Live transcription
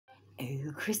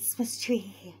Oh, Christmas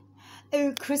tree.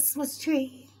 Oh, Christmas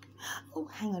tree. Oh,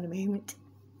 hang on a moment.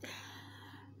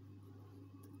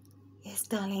 Yes,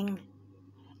 darling.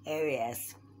 Oh,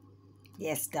 yes.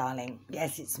 Yes, darling.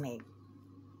 Yes, it's me.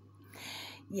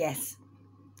 Yes,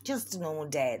 just a normal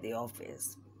day at the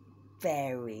office.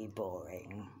 Very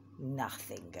boring.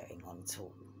 Nothing going on at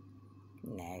all.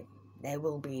 No, there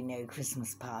will be no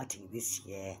Christmas party this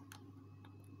year.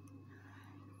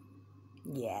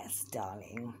 Yes,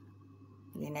 darling.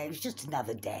 You know, it's just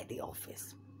another day at the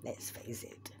office, let's face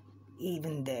it.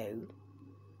 Even though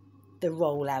the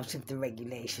rollout of the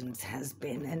regulations has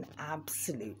been an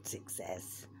absolute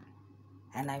success.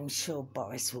 And I'm sure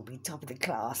Boris will be top of the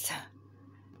class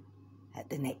at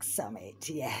the next summit,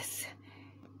 yes.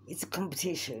 It's a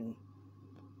competition,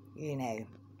 you know.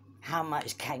 How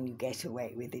much can you get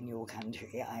away with in your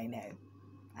country? I know.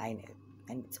 And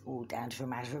it's all down to a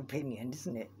matter of opinion,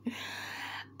 isn't it?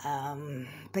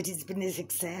 But it's been a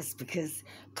success because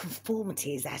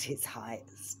conformity is at its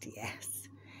highest, yes.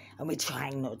 And we're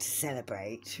trying not to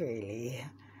celebrate, really.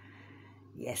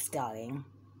 Yes, darling.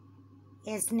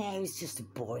 Yes, no, it's just a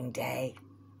boring day.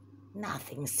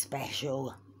 Nothing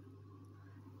special.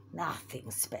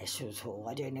 Nothing special at all.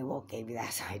 I don't know what gave you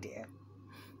that idea.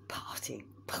 Party.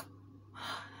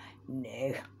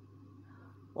 No.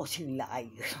 What you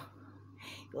like.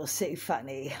 You're so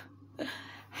funny.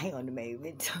 Hang on a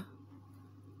moment.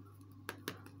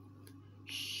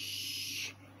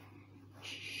 Shh.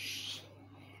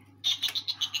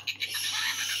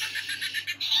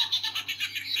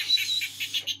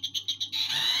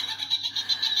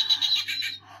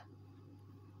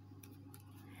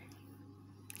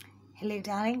 Hello,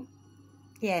 darling?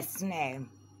 Yes, no.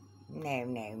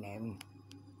 No.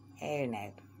 Oh,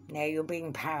 no. No, you're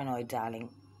being paranoid, darling.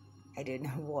 I don't know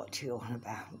what you're on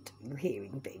about. You're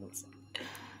hearing things.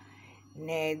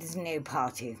 No, there's no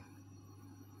party.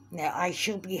 No, I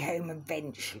shall be home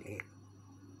eventually.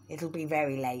 It'll be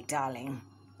very late, darling.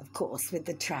 Of course, with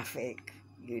the traffic,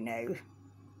 you know.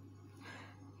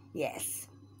 Yes.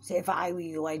 So if I were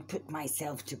you, I'd put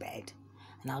myself to bed.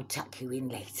 And I'll tuck you in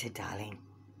later, darling.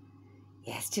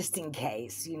 Yes, just in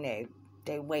case, you know.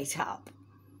 Don't wait up.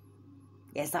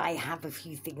 Yes, I have a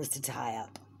few things to tie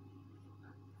up.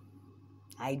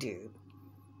 I do.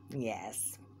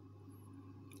 Yes.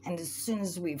 And as soon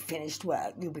as we've finished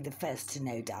work, you'll be the first to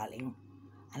know, darling.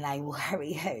 And I will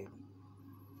hurry home.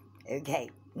 Okay,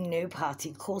 no party.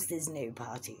 Of course there's no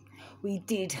party. We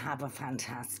did have a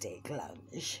fantastic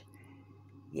lunch.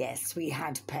 Yes, we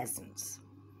had presents.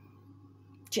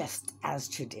 Just as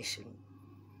tradition.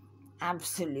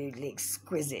 Absolutely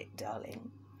exquisite,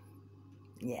 darling.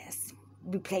 Yes,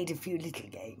 we played a few little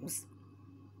games.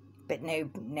 But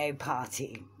no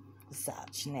party as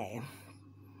such, no.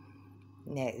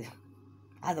 No.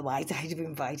 Otherwise, I'd have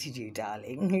invited you,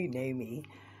 darling. You know me.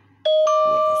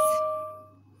 Yes.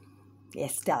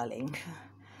 Yes, darling.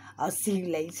 I'll see you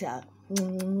later.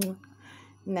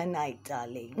 Night,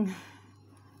 darling.